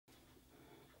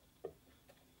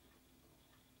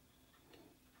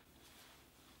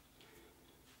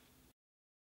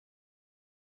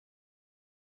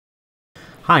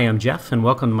Hi, I'm Jeff and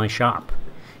welcome to my shop.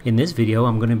 In this video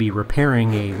I'm going to be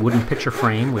repairing a wooden picture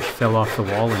frame which fell off the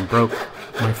wall and broke.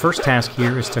 My first task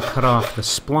here is to cut off the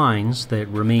splines that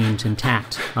remained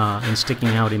intact and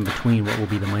sticking out in between what will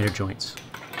be the miter joints.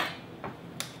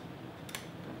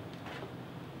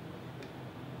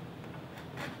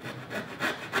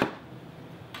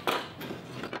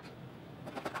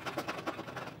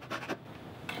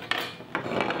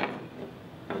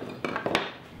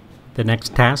 The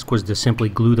next task was to simply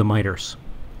glue the miters.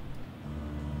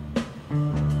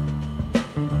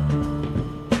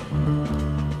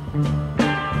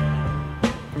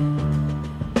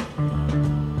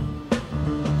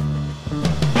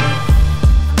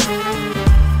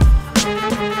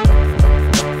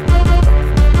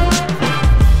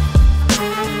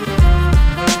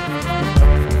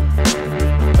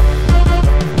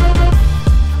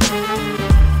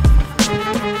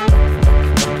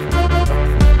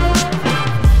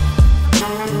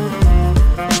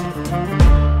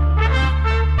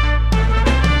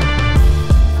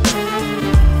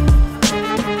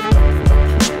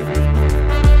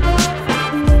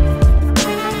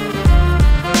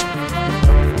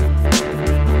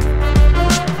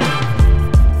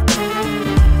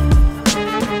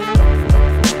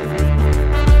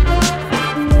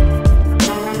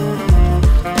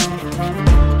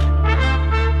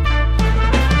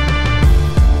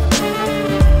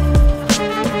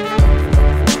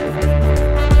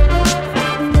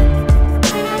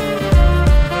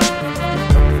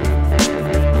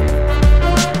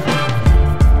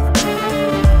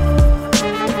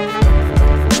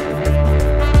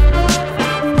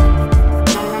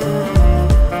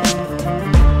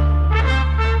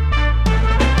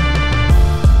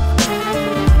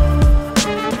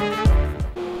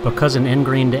 Because an end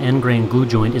grain to end grain glue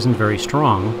joint isn't very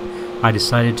strong, I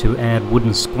decided to add wooden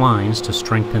splines to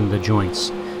strengthen the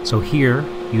joints. So here,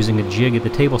 using a jig at the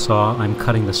table saw, I'm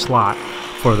cutting the slot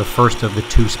for the first of the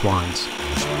two splines.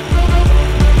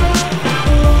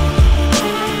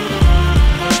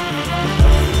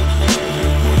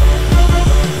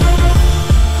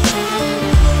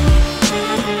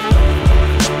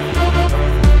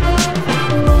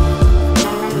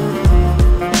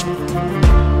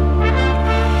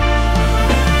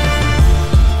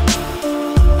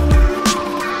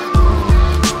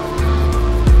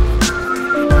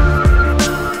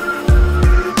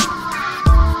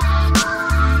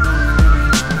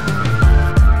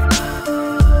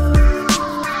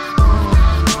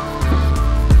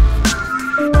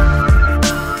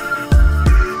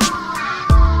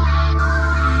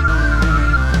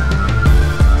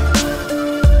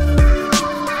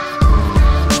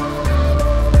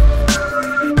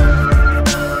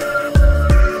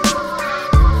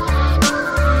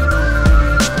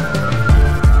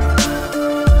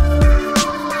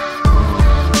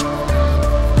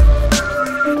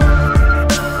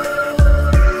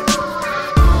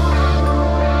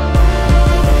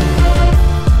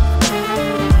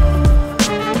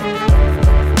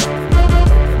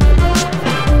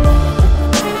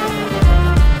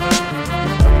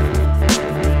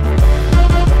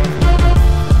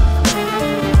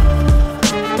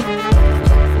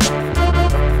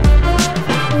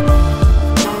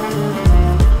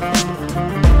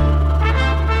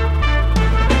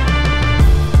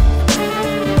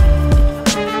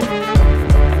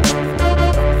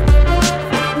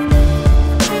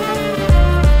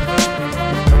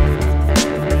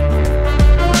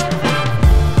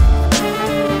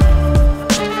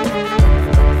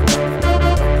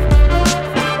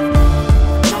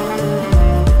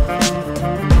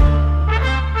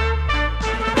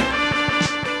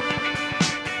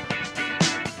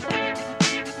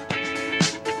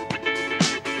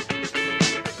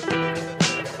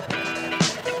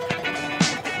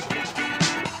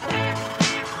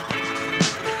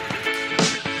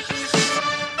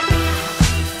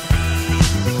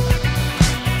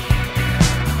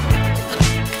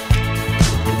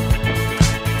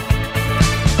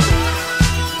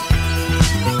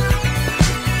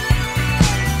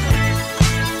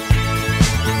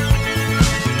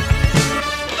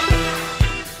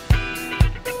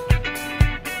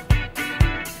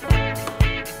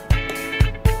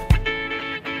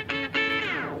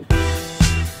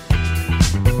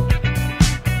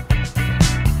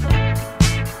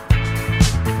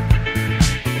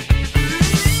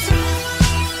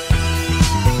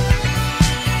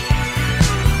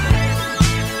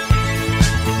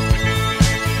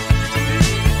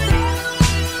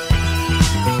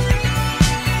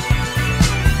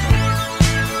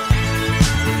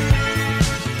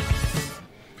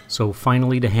 So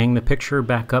finally, to hang the picture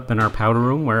back up in our powder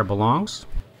room where it belongs.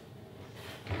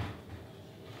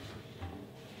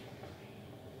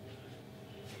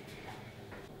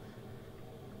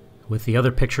 with the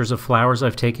other pictures of flowers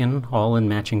I've taken all in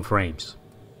matching frames.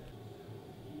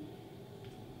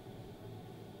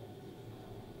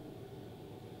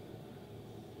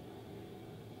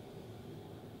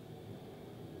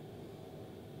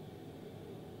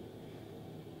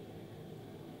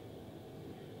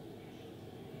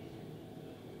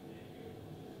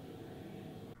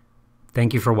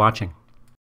 Thank you for watching.